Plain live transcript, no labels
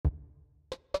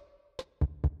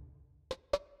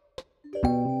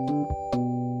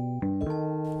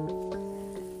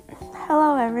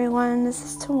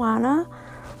this is Tawana.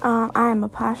 I am a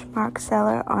Poshmark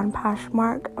seller on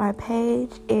Poshmark. My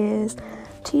page is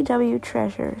TW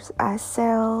Treasures. I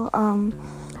sell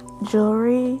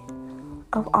jewelry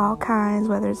of all kinds,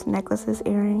 whether it's necklaces,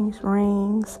 earrings,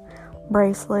 rings,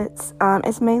 bracelets.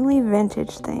 It's mainly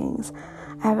vintage things.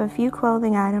 I have a few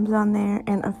clothing items on there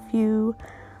and a few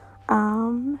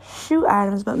shoe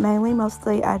items, but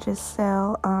mostly I just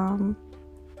sell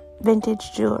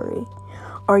vintage jewelry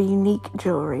or unique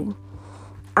jewelry.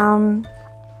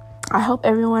 I hope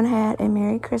everyone had a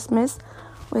Merry Christmas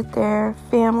with their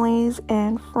families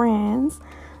and friends.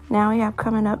 Now we have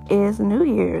coming up is New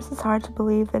Year's. It's hard to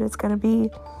believe that it's going to be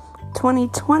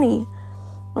 2020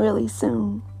 really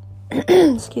soon.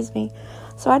 Excuse me.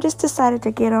 So I just decided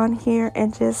to get on here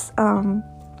and just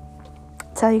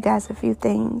tell you guys a few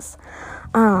things.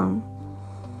 I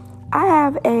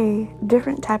have a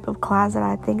different type of closet,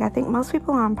 I think. I think most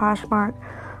people on Poshmark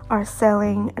are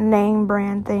selling name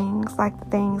brand things, like the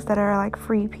things that are like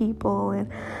Free People and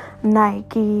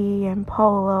Nike and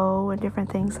Polo and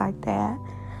different things like that.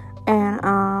 And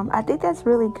I think that's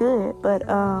really good. But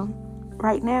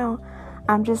right now,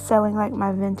 I'm just selling like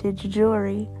my vintage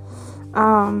jewelry.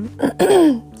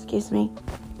 Excuse me.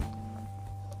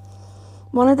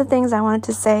 One of the things I wanted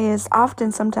to say is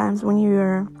sometimes when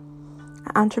you're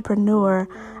an entrepreneur,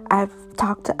 I've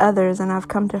talked to others and I've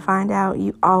come to find out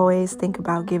you always think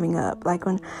about giving up. Like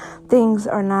when things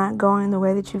are not going the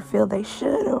way that you feel they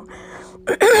should, or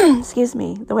excuse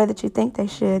me, the way that you think they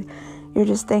should, you're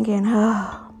just thinking,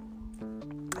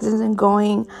 this isn't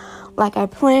going like I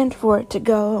planned for it to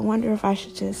go. I wonder if I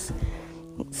should just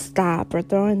stop or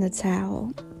throw in the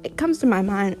towel. It comes to my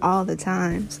mind all the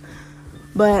times,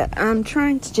 but I'm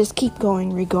trying to just keep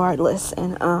going regardless,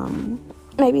 and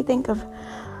maybe think of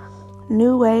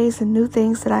new ways and new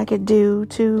things that I could do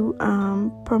to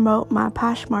promote my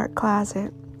Poshmark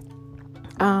closet.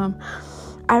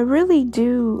 I really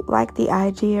do like the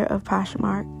idea of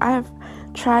Poshmark. I have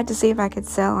tried to see if I could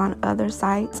sell on other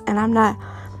sites, and I'm not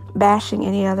bashing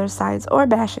any other sites or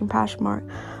bashing Poshmark,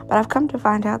 but I've come to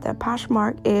find out that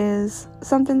Poshmark is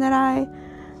something that I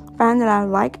find that I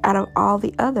like out of all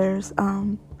the others.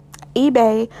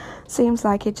 eBay seems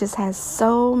like it just has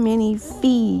so many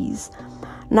fees,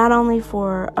 not only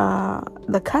for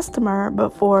the customer, but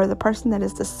for the person that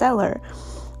is the seller.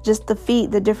 Just the fee,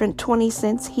 the different 20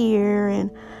 cents here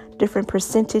and different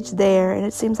percentage there, and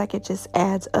it seems like it just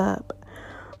adds up.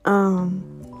 I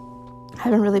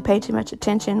haven't really paid too much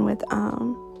attention with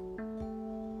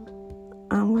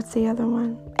what's the other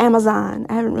one? Amazon.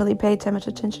 I haven't really paid too much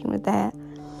attention with that.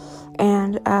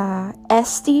 And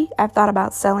Etsy, I've thought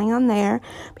about selling on there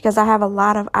because I have a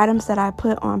lot of items that I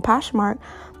put on Poshmark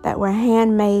that were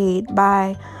handmade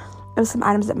there was some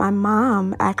items that my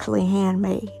mom actually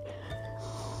handmade.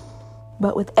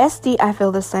 But with Etsy, I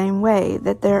feel the same way,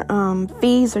 that their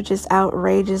fees are just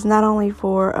outrageous, not only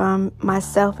for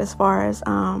myself as far as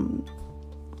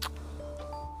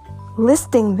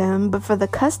listing them, but for the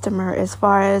customer as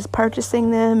far as purchasing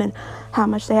them and how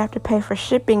much they have to pay for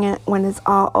shipping it when it's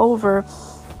all over.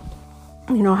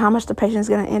 You know, how much the patient is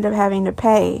going to end up having to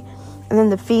pay. And then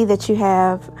the fee that you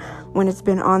have when it's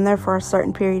been on there for a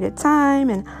certain period of time.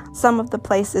 And some of the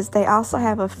places, they also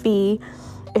have a fee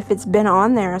if it's been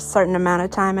on there a certain amount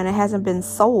of time and it hasn't been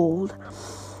sold.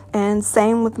 And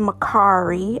same with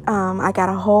Macari. I got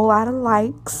a whole lot of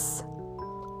likes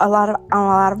on a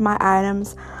lot of my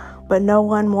items, but no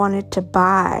one wanted to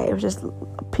buy. It was just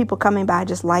people coming by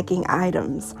just liking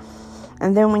items.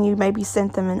 And then when you maybe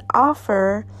sent them an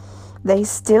offer, they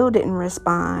still didn't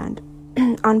respond.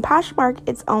 On Poshmark,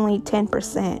 it's only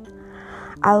 10%.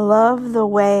 I love the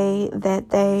way that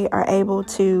they are able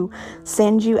to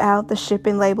send you out the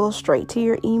shipping label straight to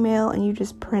your email and you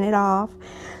just print it off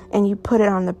and you put it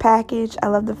on the package. I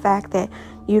love the fact that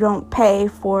you don't pay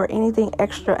for anything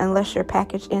extra unless your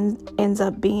package ends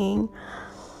up being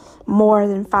more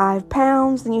than 5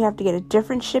 pounds. Then you have to get a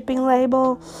different shipping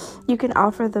label. You can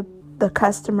offer the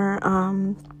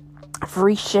customer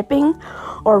free shipping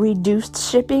or reduced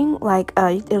shipping, like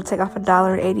it'll take off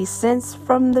 $1.80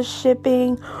 from the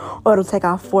shipping, or it'll take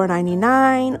off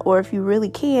 $4.99, or if you really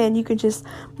can, you can just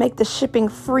make the shipping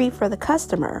free for the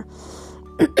customer.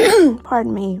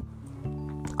 Pardon me.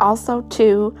 Also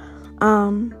too,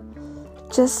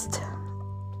 just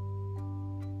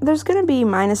there's going to be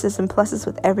minuses and pluses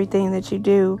with everything that you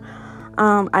do.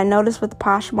 I noticed with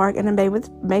Poshmark and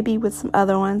maybe with some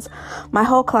other ones, my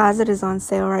whole closet is on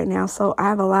sale right now. So I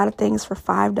have a lot of things for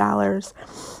 $5,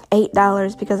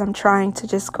 $8 because I'm trying to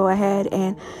just go ahead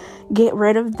and get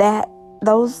rid of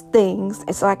those things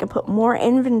so I can put more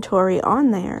inventory on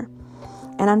there.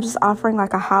 And I'm just offering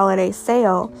like a holiday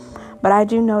sale. But I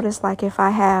do notice, like, if I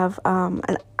have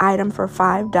an item for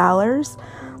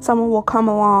 $5, someone will come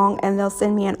along and they'll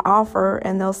send me an offer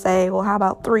and they'll say, well, how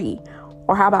about 3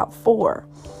 or how about 4?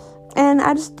 And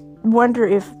I just wonder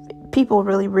if people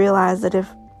really realize that if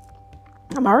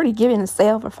I'm already giving a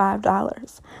sale for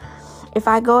 $5, if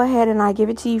I go ahead and I give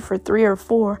it to you for 3 or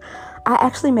 4, I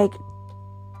actually make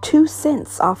 2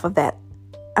 cents off of that.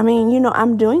 I mean,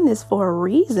 I'm doing this for a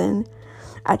reason.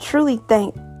 I'm truly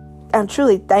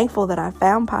thankful that I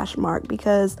found Poshmark,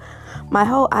 because my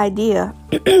whole idea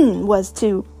was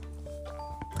to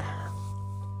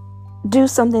do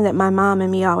something that my mom and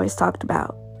me always talked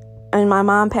about. And my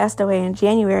mom passed away in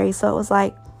January, so it was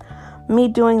like me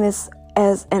doing this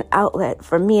as an outlet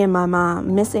for me and my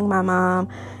mom, missing my mom.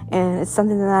 And it's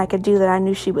something that I could do that I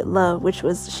knew she would love, which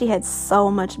was, she had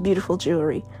so much beautiful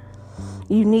jewelry,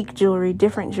 unique jewelry,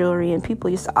 different jewelry, and people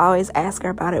used to always ask her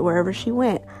about it wherever she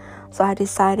went. So I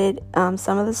decided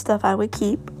some of the stuff I would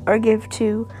keep or give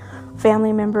to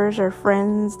family members or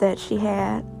friends that she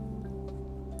had.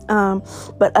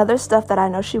 But other stuff that I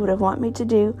know she would have wanted me to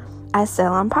do, I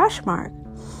sell on Poshmark.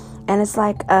 And it's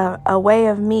like a way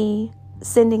of me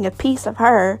sending a piece of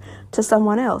her to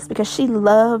someone else, because she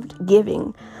loved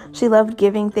giving. She loved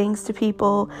giving things to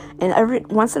people. And every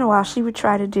once in a while, she would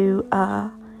try to do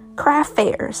craft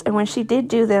fairs. And when she did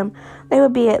do them, they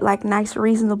would be at like nice,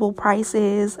 reasonable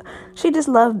prices. She just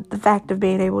loved the fact of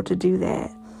being able to do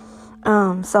that.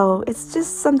 So it's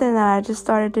just something that I just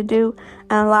started to do.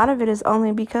 And a lot of it is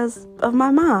only because of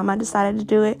my mom. I decided to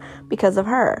do it because of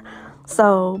her.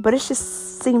 So, but it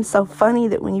just seems so funny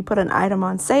that when you put an item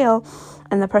on sale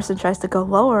and the person tries to go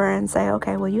lower and say,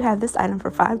 okay, well, you have this item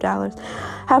for $5.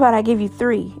 How about I give you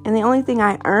 3? And the only thing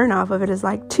I earn off of it is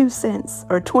like 2 cents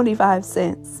or 25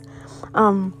 cents.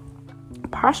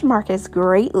 Poshmark has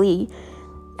greatly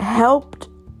helped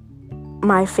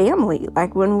my family.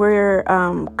 Like when we're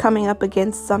coming up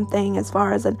against something as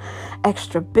far as an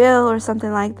extra bill or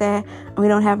something like that, and we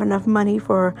don't have enough money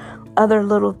for other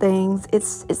little things,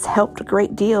 it's helped a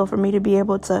great deal for me to be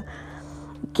able to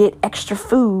get extra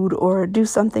food or do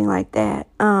something like that.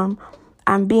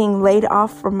 I'm being laid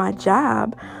off from my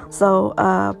job, so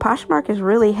Poshmark has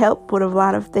really helped with a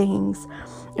lot of things.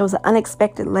 It was an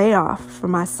unexpected layoff for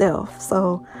myself,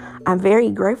 so I'm very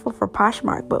grateful for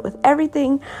Poshmark. But with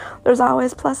everything, there's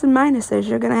always plus and minuses.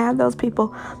 You're going to have those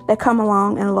people that come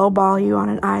along and lowball you on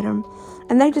an item,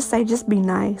 and they just say, just be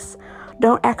nice.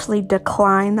 Don't actually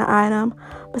decline the item,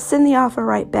 but send the offer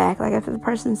right back. Like if the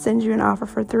person sends you an offer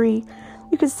for 3,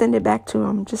 you could send it back to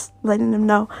them, just letting them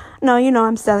know, no,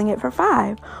 I'm selling it for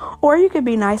 5. Or you could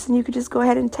be nice and you could just go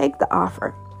ahead and take the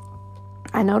offer.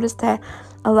 I noticed that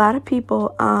a lot of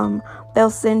people,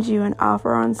 they'll send you an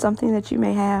offer on something that you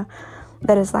may have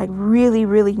that is like really,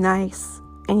 really nice,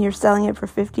 and you're selling it for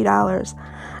 $50,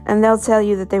 and they'll tell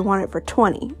you that they want it for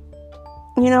 20.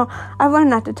 I've learned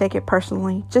not to take it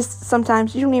personally. Just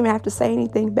sometimes you don't even have to say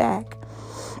anything back.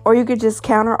 Or you could just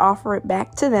counter offer it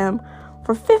back to them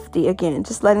for 50 again,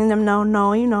 just letting them know,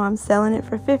 no, I'm selling it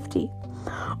for 50.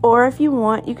 Or if you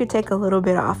want, you could take a little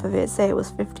bit off of it. Say it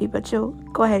was 50, but you'll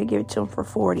go ahead and give it to them for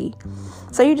 40.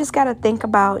 So you just got to think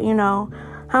about,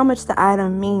 how much the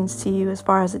item means to you as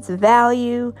far as its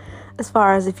value, as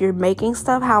far as if you're making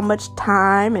stuff, how much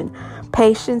time and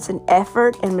patience and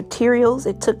effort and materials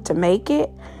it took to make it.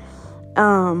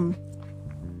 So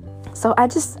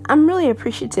I'm really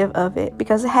appreciative of it,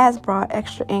 because it has brought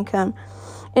extra income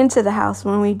into the house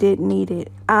when we did need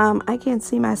it. I can't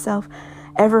see myself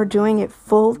ever doing it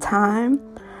full time,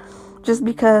 just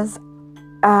because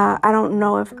I don't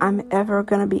know if I'm ever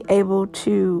going to be able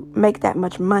to make that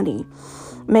much money.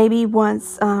 Maybe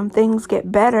once things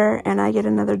get better and I get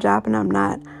another job and I'm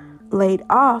not laid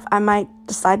off, I might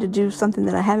decide to do something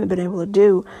that I haven't been able to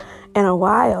do in a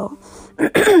while.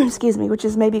 Excuse me, which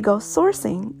is maybe go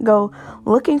sourcing, go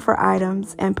looking for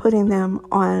items and putting them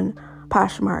on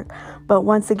Poshmark. But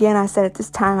once again, I said at this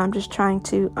time, I'm just trying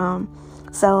to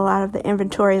sell a lot of the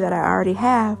inventory that I already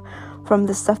have from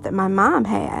the stuff that my mom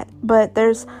had. But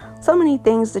there's so many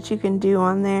things that you can do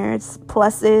on there. It's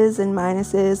pluses and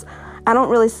minuses. I don't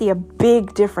really see a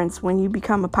big difference when you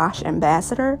become a Posh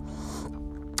ambassador.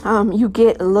 You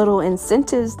get little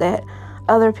incentives that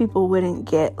other people wouldn't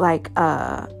get, like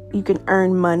you can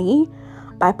earn money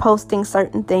by posting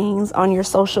certain things on your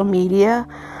social media,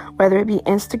 whether it be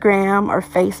Instagram or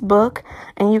Facebook,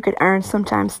 and you could earn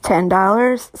sometimes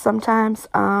 $10, sometimes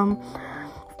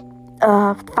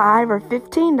 $5 or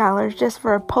 $15 just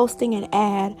for posting an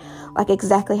ad, like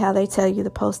exactly how they tell you to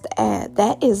post the ad.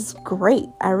 That is great.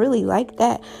 I really like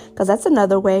that, because that's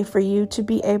another way for you to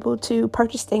be able to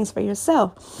purchase things for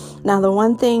yourself. Now, the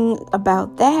one thing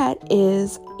about that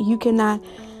is you cannot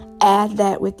add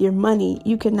that with your money.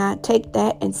 You cannot take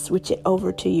that and switch it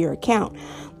over to your account.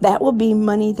 That will be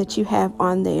money that you have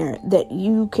on there that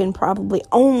you can probably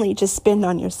only just spend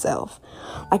on yourself.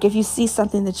 Like if you see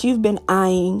something that you've been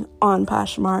eyeing on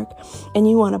Poshmark and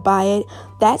you want to buy it,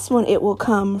 that's when it will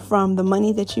come from the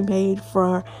money that you made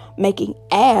for making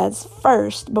ads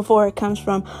first, before it comes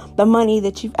from the money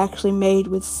that you've actually made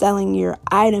with selling your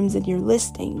items and your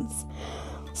listings.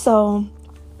 So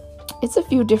it's a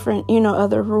few different,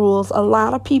 other rules. A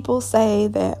lot of people say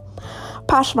that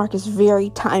Poshmark is very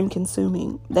time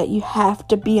consuming, that you have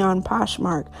to be on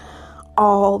Poshmark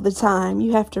all the time.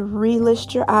 You have to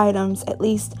relist your items at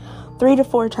least 3 to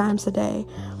 4 times a day.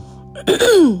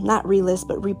 Not relist,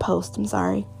 but repost, I'm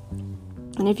sorry.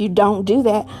 And if you don't do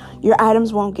that, your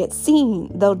items won't get seen.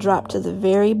 They'll drop to the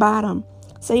very bottom.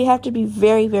 So you have to be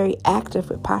very, very active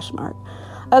with Poshmark.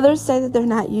 Others say that they're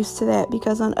not used to that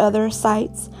because on other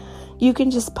sites, you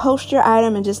can just post your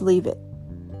item and just leave it.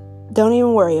 Don't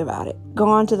even worry about it. Go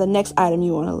on to the next item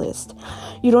you want to list.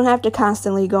 You don't have to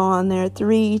constantly go on there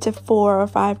 3 to 4 or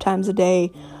 5 times a day,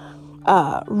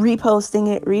 reposting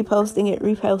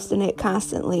it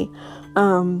constantly.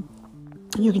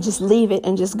 You can just leave it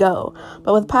and just go.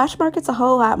 But with Poshmark, it's a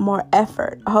whole lot more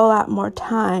effort, a whole lot more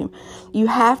time. You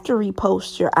have to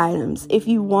repost your items if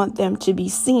you want them to be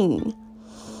seen.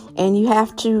 And you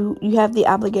have the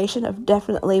obligation of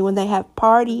definitely, when they have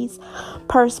parties,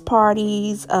 purse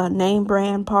parties, name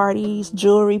brand parties,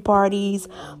 jewelry parties,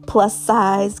 plus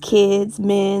size, kids,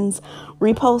 men's,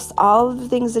 repost all of the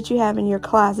things that you have in your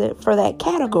closet for that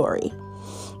category,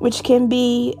 which can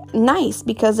be nice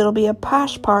because it'll be a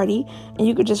posh party and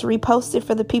you could just repost it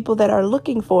for the people that are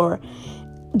looking for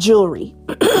jewelry.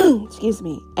 Excuse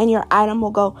me. And your item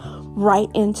will go right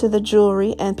into the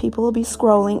jewelry and people will be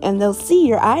scrolling and they'll see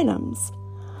your items.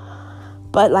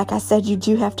 But like I said, you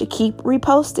do have to keep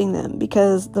reposting them,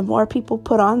 because the more people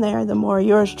put on there, the more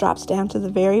yours drops down to the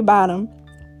very bottom.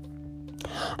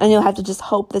 And you'll have to just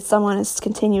hope that someone is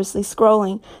continuously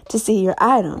scrolling to see your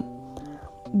item.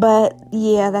 But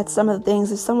yeah, that's some of the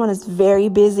things. If someone is very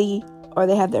busy, or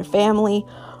they have their family,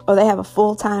 or they have a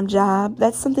full-time job,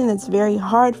 that's something that's very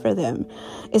hard for them,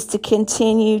 is to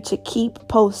continue to keep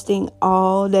posting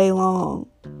all day long.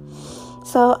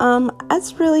 So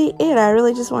that's really it. I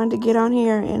really just wanted to get on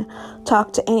here and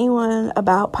talk to anyone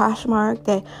about Poshmark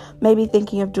that may be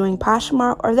thinking of doing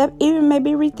Poshmark, or that even may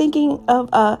be rethinking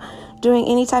of doing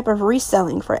any type of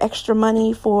reselling for extra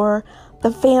money for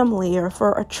the family, or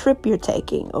for a trip you're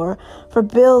taking, or for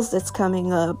bills that's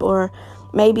coming up, or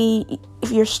maybe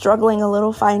if you're struggling a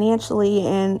little financially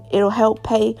and it'll help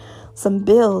pay some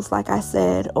bills, like I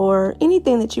said, or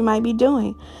anything that you might be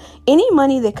doing. Any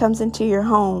money that comes into your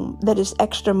home that is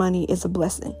extra money is a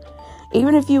blessing.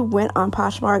 Even if you went on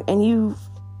Poshmark and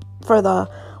for the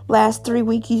last 3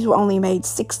 weeks, you only made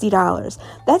 $60.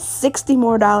 That's $60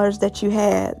 more that you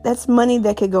had. That's money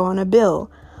that could go on a bill.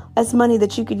 That's money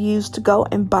that you could use to go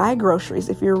and buy groceries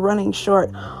if you're running short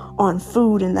on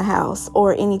food in the house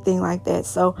or anything like that.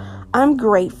 So I'm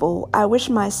grateful. I wish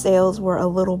my sales were a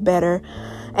little better,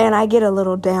 and I get a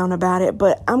little down about it,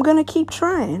 but I'm going to keep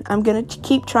trying. I'm going to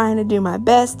keep trying to do my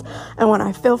best. And when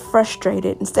I feel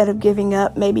frustrated, instead of giving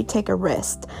up, maybe take a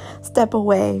rest, step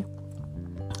away.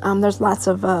 There's lots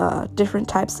of different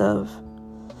types of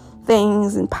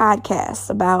things and podcasts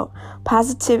about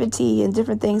positivity and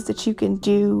different things that you can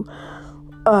do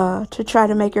to try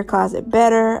to make your closet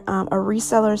better. A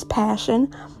Reseller's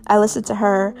Passion. I listen to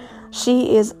her.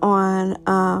 She is on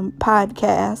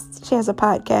podcasts. She has a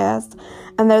podcast.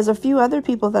 And there's a few other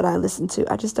people that I listen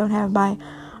to. I just don't have my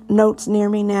notes near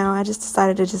me now. I just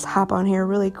decided to just hop on here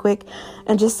really quick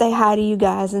and just say hi to you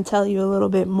guys and tell you a little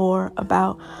bit more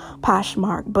about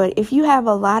Poshmark. But if you have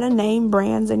a lot of name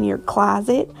brands in your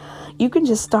closet, you can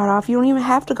just start off. You don't even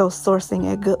have to go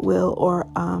sourcing at Goodwill or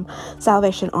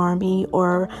Salvation Army,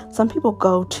 or some people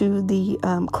go to the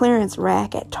clearance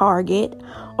rack at Target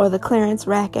or the clearance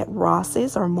rack at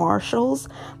Ross's or Marshall's,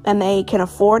 and they can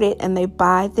afford it and they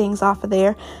buy things off of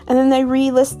there and then they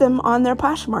relist them on their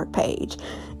Poshmark page.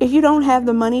 If you don't have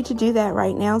the money to do that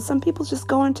right now, some people just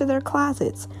go into their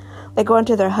closets. They go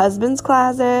into their husband's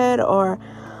closet or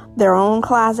their own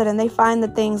closet and they find the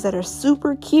things that are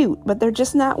super cute, but they're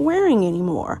just not wearing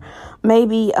anymore.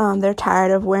 Maybe they're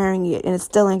tired of wearing it and it's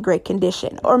still in great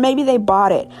condition. Or maybe they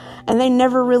bought it and they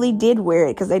never really did wear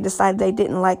it because they decided they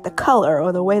didn't like the color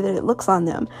or the way that it looks on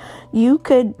them. You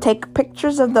could take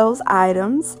pictures of those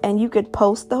items and you could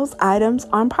post those items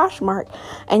on Poshmark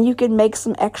and you could make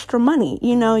some extra money.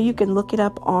 You can look it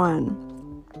up on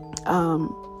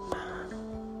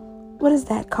what is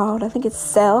that called? I think it's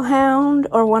Sellhound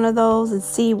or one of those, and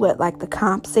see what like the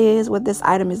comps is, what this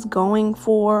item is going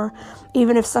for.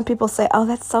 Even if some people say, oh,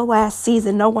 that's so last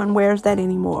season, no one wears that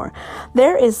anymore.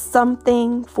 There is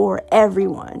something for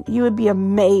everyone. You would be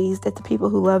amazed at the people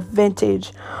who love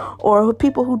vintage or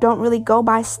people who don't really go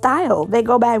by style. They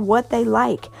go by what they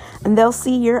like, and they'll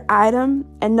see your item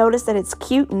and notice that it's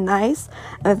cute and nice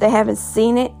and that they haven't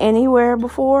seen it anywhere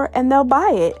before, and they'll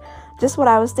buy it. Just what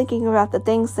I was thinking about the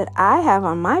things that I have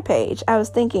on my page. I was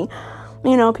thinking,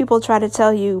 people try to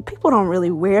tell you, people don't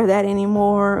really wear that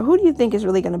anymore. Who do you think is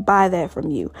really going to buy that from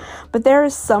you? But there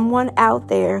is someone out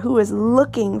there who is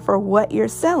looking for what you're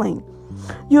selling.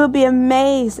 You will be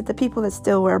amazed at the people that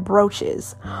still wear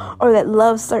brooches or that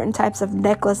love certain types of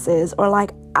necklaces or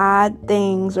like odd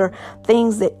things or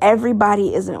things that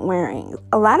everybody isn't wearing.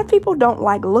 A lot of people don't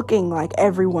like looking like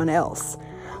everyone else.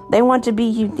 They want to be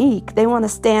unique. They want to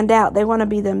stand out. They want to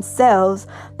be themselves.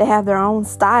 They have their own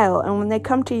style. And when they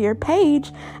come to your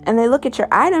page and they look at your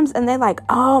items and they're like,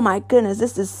 oh my goodness,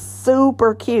 this is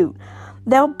super cute,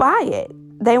 they'll buy it.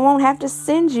 They won't have to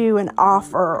send you an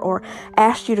offer or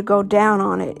ask you to go down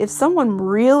on it. If someone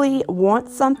really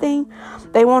wants something,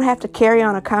 they won't have to carry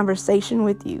on a conversation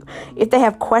with you. If they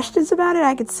have questions about it,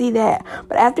 I could see that.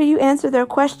 But after you answer their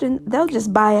question, they'll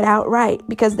just buy it outright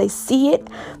because they see it,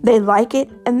 they like it,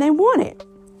 and they want it.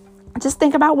 Just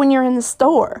think about when you're in the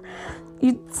store.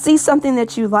 You see something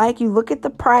that you like, you look at the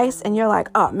price and you're like,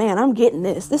 oh man, I'm getting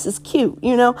this. This is cute.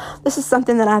 This is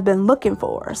something that I've been looking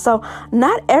for. So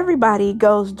not everybody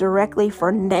goes directly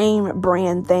for name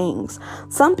brand things.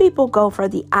 Some people go for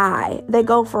the eye. They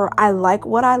go for, I like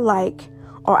what I like,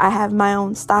 or I have my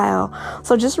own style.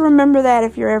 So just remember that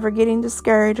if you're ever getting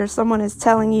discouraged or someone is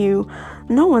telling you,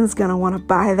 no one's going to want to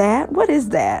buy that. What is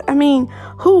that?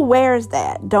 Who wears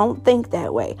that? Don't think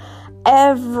that way.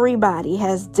 Everybody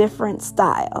has different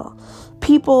style.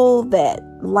 People that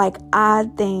like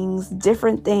odd things,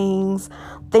 different things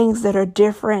that are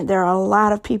different. There are a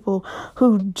lot of people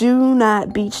who do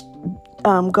not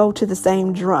go to the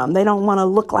same drum. They don't want to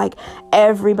look like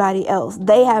everybody else.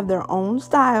 They have their own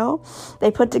style.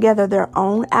 They put together their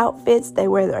own outfits. They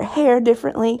wear their hair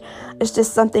differently. It's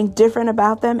just something different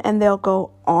about them, and they'll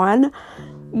go on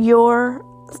your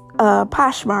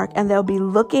Poshmark and they'll be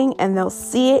looking and they'll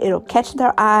see it. It'll catch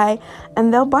their eye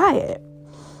and they'll buy it.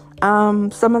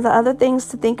 Some of the other things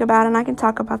to think about, and I can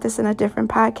talk about this in a different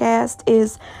podcast,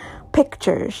 is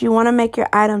pictures. You want to make your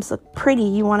items look pretty.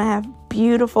 You want to have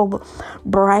beautiful,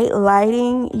 bright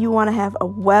lighting. You want to have a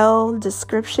well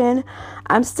description.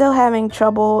 I'm still having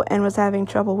trouble and was having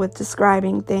trouble with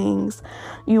describing things.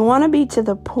 You want to be to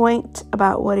the point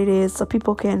about what it is so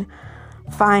people can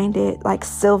find it, like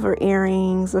silver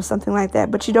earrings or something like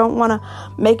that. But you don't want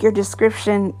to make your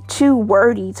description too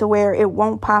wordy to where it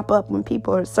won't pop up when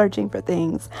people are searching for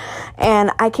things.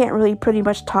 And I can't really pretty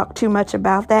much talk too much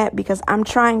about that because I'm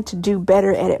trying to do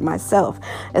better at it myself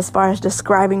as far as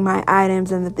describing my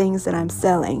items and the things that I'm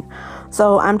selling.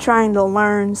 So I'm trying to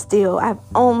learn still. I've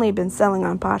only been selling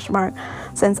on Poshmark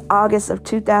since August of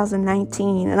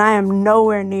 2019, and I am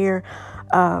nowhere near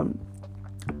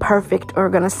perfect or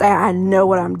gonna say I know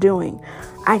what I'm doing.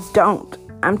 I don't.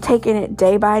 I'm taking it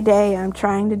day by day. I'm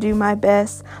trying to do my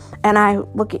best, and I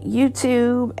look at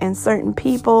YouTube and certain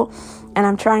people and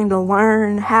I'm trying to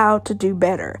learn how to do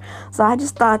better. So I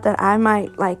just thought that I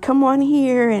might come on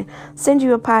here and send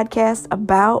you a podcast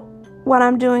about what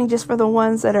I'm doing, just for the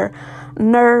ones that are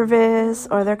nervous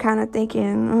or they're kind of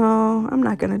thinking, oh, I'm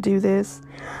not going to do this.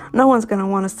 No one's going to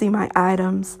want to see my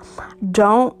items.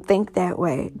 Don't think that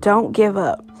way. Don't give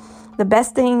up. The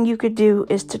best thing you could do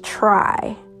is to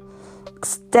try.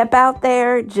 Step out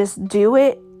there, just do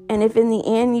it. And if in the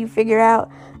end you figure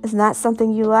out it's not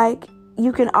something you like,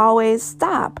 you can always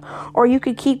stop, or you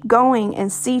could keep going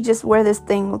and see just where this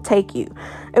thing will take you.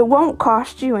 It won't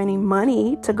cost you any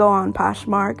money to go on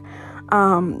Poshmark.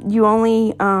 You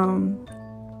only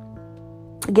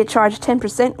get charged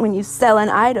 10% when you sell an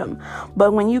item.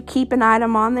 But when you keep an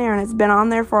item on there and it's been on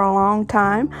there for a long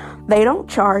time, they don't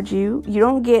charge you. You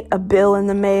don't get a bill in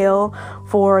the mail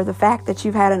for the fact that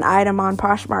you've had an item on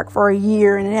Poshmark for a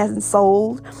year and it hasn't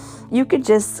sold. You could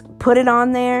just put it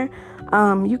on there.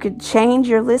 You could change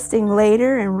your listing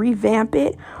later and revamp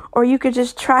it, or you could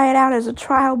just try it out as a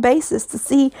trial basis to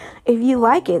see if you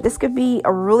like it. This could be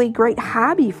a really great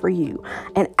hobby for you,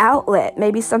 an outlet,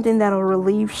 maybe something that'll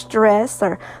relieve stress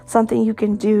or something you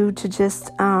can do to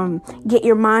just get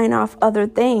your mind off other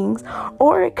things.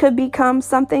 Or it could become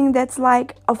something that's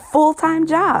like a full-time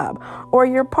job or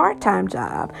your part-time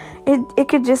job. It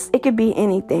could be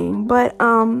anything. But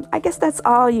I guess that's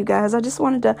all, you guys. I just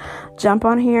wanted to jump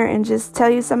on here and just tell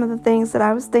you some of the things that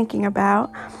I was thinking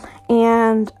about.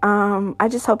 And I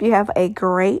just hope you have a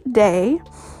great day.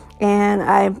 And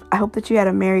I hope that you had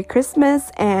a Merry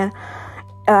Christmas. And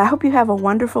I hope you have a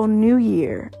wonderful New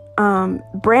Year.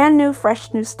 Brand new,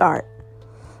 fresh new start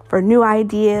for new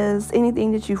ideas,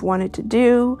 anything that you've wanted to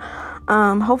do.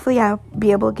 Hopefully I'll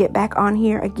be able to get back on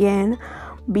here again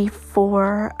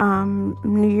before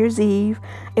New Year's Eve.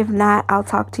 If not, I'll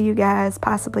talk to you guys.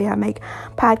 Possibly I make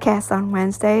podcasts on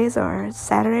Wednesdays or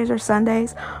Saturdays or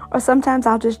Sundays, or sometimes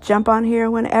I'll just jump on here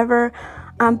whenever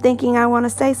I'm thinking I want to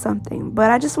say something.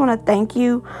 But I just want to thank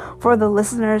you for the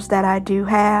listeners that I do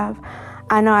have.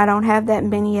 I know I don't have that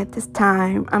many at this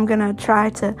time. I'm going to try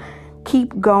to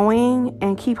keep going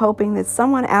and keep hoping that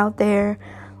someone out there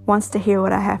wants to hear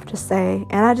what I have to say.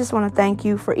 And I just want to thank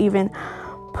you for even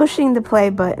pushing the play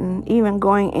button, even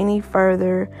going any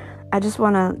further. I just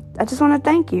want to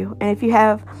thank you. And if you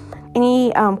have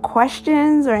any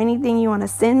questions or anything you want to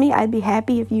send me, I'd be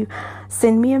happy if you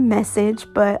send me a message.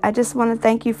 But I just want to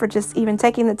thank you for just even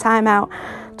taking the time out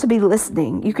to be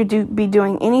listening. You could be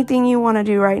doing anything you want to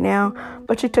do right now,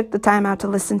 but you took the time out to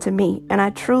listen to me. And I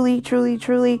truly, truly,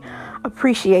 truly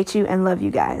appreciate you and love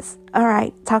you guys. All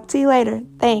right. Talk to you later.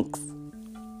 Thanks.